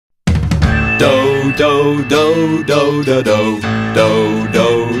Dough, dough, dough, dough, dough, dough,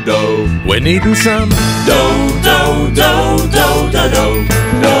 dough, dough. We're needing some dough, dough, dough, dough, dough,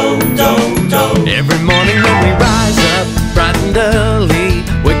 dough, dough, dough. Every morning when we rise up bright and early,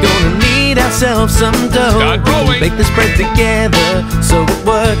 we're gonna knead ourselves some dough. Bake this bread together so it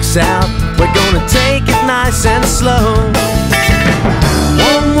works out. We're gonna take it nice and slow.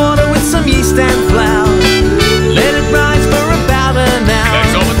 Warm water with some yeast and flour. Let it rise for about an hour.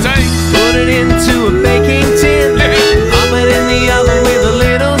 That's all it takes. Put it into a baking tin. Pop it in the oven with a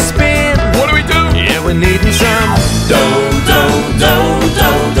little spin. What do we do? Yeah, we're needing some dough, dough, dough,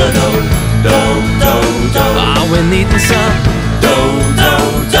 dough, dough, dough, dough, dough. Ah, we're needing some dough,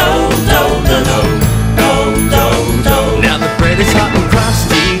 dough, dough, dough, dough, dough, dough, dough. Now the bread is hot and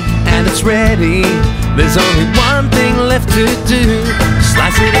crusty and it's ready. There's only one thing left to do.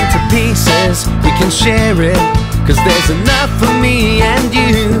 Slice it into pieces, we can share it, 'cause there's enough for me and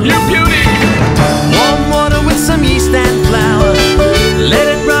you. You beauty! Warm water with some yeast and flour. Let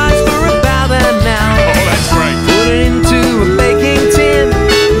it rise for about an hour. Oh, that's great. Put it into a baking tin.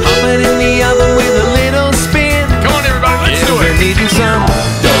 Pop it in the oven with a little spin. Come on, everybody, let's do We're it. needing some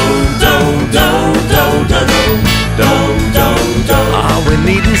dough, dough, dough, dough, dough, dough, dough, dough. Ah, we're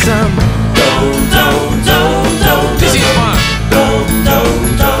needing some dough, dough, dough, dough. This is fun. Dough, dough,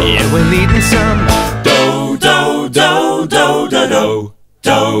 dough. Yeah, we're needing some dough, dough, dough, dough, dough,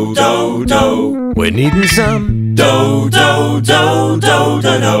 dough, dough, dough. We're needing some dough, dough, dough, dough,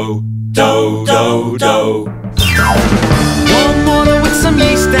 dough, dough, dough, dough. warm water with some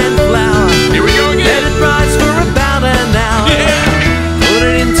yeast and flour. Here we go Let again. it rise for about an hour. Yeah. Put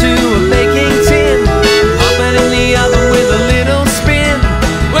it into a baking tin. Pop it in the oven with a little spin.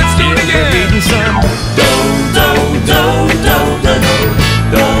 Let's do it We're again. needing some Dough, dough, dough, dough, dough,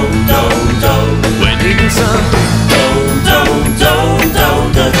 dough, dough, dough. We're needing some Dough, dough, dough, dough,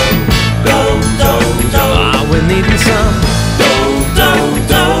 dough, dough, dough, dough. Ah, we're needing some Dough, dough,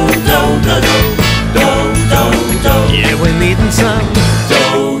 dough, dough, dough, dough, dough, dough. Yeah, we're needing some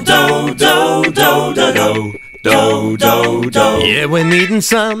Dough, dough, dough, dough, dough, dough, dough, dough. Yeah, we're needing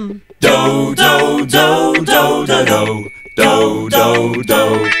some Dough, dough, dough, dough, dough, dough, dough, dough.